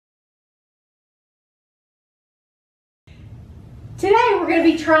Today we're going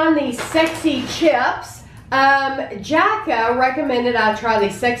to be trying these sexy chips. Jacka recommended I try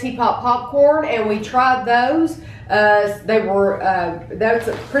these Sexy Pop popcorn, and we tried those. That's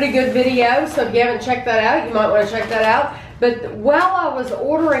a pretty good video, so if you haven't checked that out, you might want to check that out. But while I was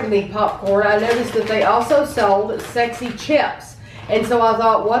ordering the popcorn, I noticed that they also sold sexy chips. And so I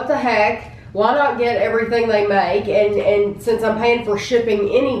thought, what the heck? Why not get everything they make? And since I'm paying for shipping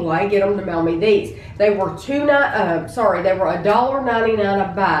anyway, get them to mail me these. They were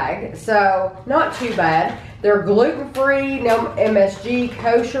 $1.99 a bag, so not too bad. They're gluten-free, no MSG,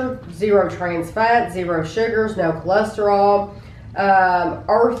 kosher, 0 trans fat, 0 sugars, no cholesterol,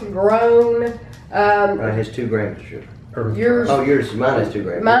 earth-grown. It has 2 grams of sugar. Yours? Oh, yours. Mine has 2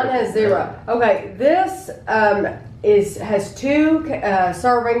 grams. Mine has 0. Okay, this has 2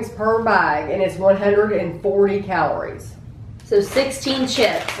 servings per bag, and it's 140 calories. So 16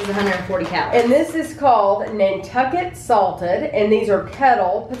 chips is 140 calories. And this is called Nantucket salted, and these are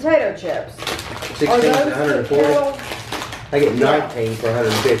Kettle potato chips. 16 to 140. I get 19 for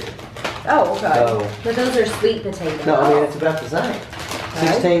 150. Oh, okay. So, But those are sweet potatoes. no, I mean it's about the same.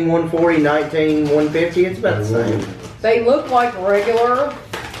 16, 140, 19, 150. It's about the same. They look like regular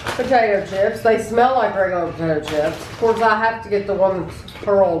potato chips. They smell like regular potato chips. Of course, I have to get the one that's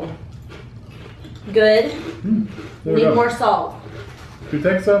curled. Good. Need more salt. Do you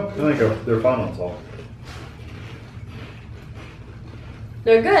think so? I think they're fine on salt.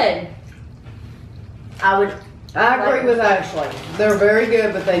 They're good. I agree with Ashley. They're very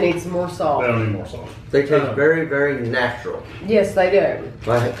good, but they need some more They salt. don't need more salt. They taste very, very natural. Yes, they do.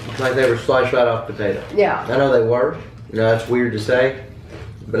 Like they were sliced right off potato. Yeah. I know they were. You know, that's weird to say.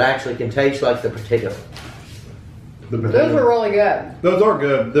 But actually can taste like the potato. Those are really good. Those are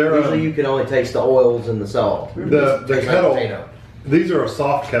good. They're Usually you can only taste the oils and the salt. the Tastes like Kettle. potato. These are a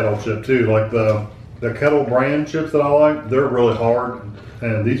soft Kettle chip too. Like the Kettle brand chips that I like. They're really hard,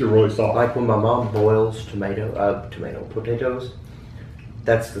 and these are really soft. Like when my mom boils potatoes.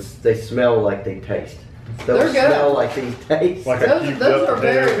 They smell like they taste. Those They're good. smell like these taste. Like Those are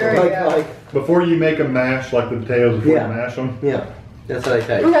very, very good. like Before you make them mash, like the potatoes before Yeah. you mash them. yeah, that's how they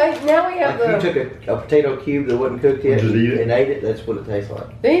taste. Okay, now we have Like you took a potato cube that wasn't cooked yet Just eat it. and ate it. That's what it tastes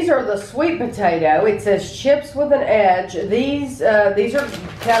like. These are the sweet potato. It says chips with an edge. These are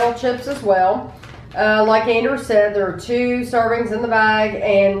Kettle chips as well. Like Andrew said, there are 2 servings in the bag,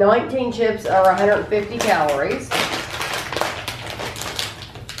 and 19 chips are 150 calories.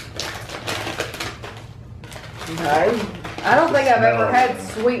 Okay. I don't think I've ever had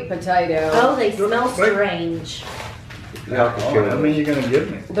sweet potato. Oh, they smell strange. Y'all can Oh, share how them. many you gonna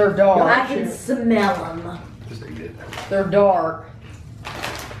give me? They're dark. I can smell them. Just eat it. They're dark.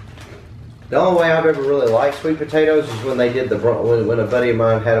 The only way I've ever really liked sweet potatoes is when they did when a buddy of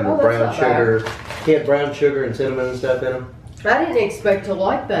mine had them Oh, with that's brown not sugar. He had brown sugar and cinnamon and stuff in them. I didn't expect to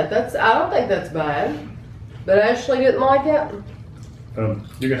like that. I don't think that's bad. But Ashley didn't like it.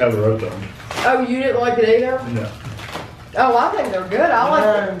 You can have the roast on. Oh, you didn't like it either? No. Oh, I think they're good. I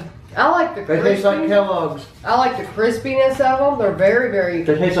like the They taste like crispy. Kellogg's. I like the crispiness of them. They're very, very.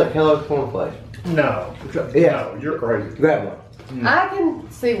 They taste like Kellogg's cornflakes. No. Yeah. No, you're crazy. Grab one. I can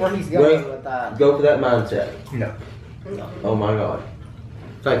see where he's going with that. Go for that mindset. No. Oh my God.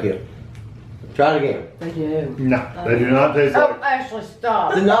 Thank you. Try it again. They do. No. They do not taste Oh, like. Ashley,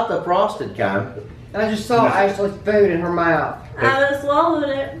 stop. They're not the frosted kind. I just saw Ashley's food in her mouth. I swallowed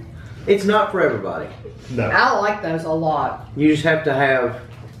it. It's not for everybody. No. I like those a lot. You just have to have.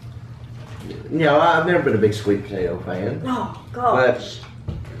 You know, I've never been a big sweet potato fan, Oh, but gosh.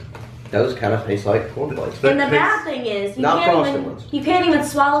 those kind of taste like cornflakes. That And the tastes- bad thing is, Not frosted ones. you can't even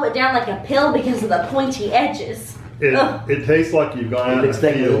swallow it down like a pill because of the pointy edges. It tastes like you've gone out in the It's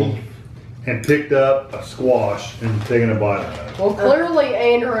that field leaf. and picked up a squash and taken a bite of it. Well, clearly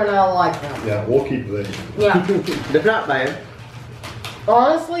Andrew and I like them. Yeah, we'll keep these. Yeah. They're not bad.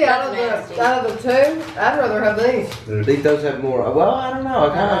 Honestly, out of That's the 2, I'd rather have these. Those have more. Well, I don't know.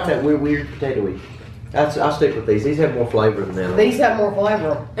 I kind of like that weird potatoy. I'll stick with these. These have more flavor than them. These have more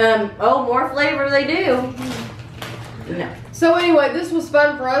flavor. Oh, more flavor they do. No. So anyway, this was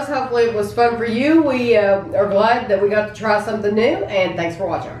fun for us. Hopefully it was fun for you. We are glad that we got to try something new, and thanks for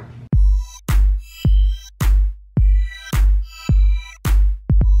watching.